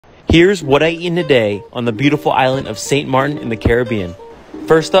Here's what I eat today on the beautiful island of St. Maarten in the Caribbean.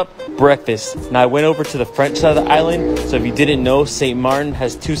 First up, breakfast. Now I went over to the French side of the island, so if you didn't know, St. Maarten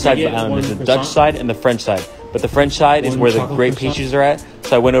has two sides of the island. There's the Dutch side and the French side. But the French side is where the great pastries are at,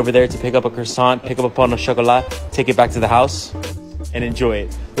 so I went over there to pick up a croissant, pick up a pain au chocolat, take it back to the house, and enjoy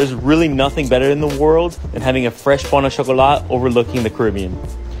it. There's really nothing better in the world than having a fresh pain au chocolat overlooking the Caribbean.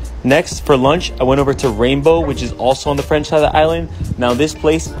 Next, for lunch, I went over to Rainbow, which is also on the French side of the island. Now, this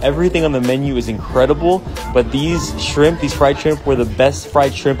place, everything on the menu is incredible, but these fried shrimp, were the best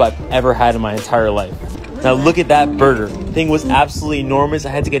fried shrimp I've ever had in my entire life. Now, look at that burger. The thing was absolutely enormous. I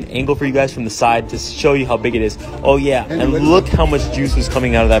had to get an angle for you guys from the side to show you how big it is. Oh, yeah, and look how much juice was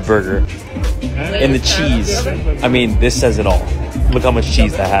coming out of that burger. And the cheese. I mean, this says it all. Look how much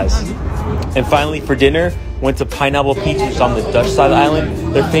cheese that has. And finally, for dinner, went to Pineapple Peach, which is on the Dutch side of the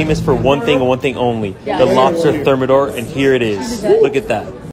island. They're famous for one thing and one thing only, the lobster thermidor, and here it is. Look at that.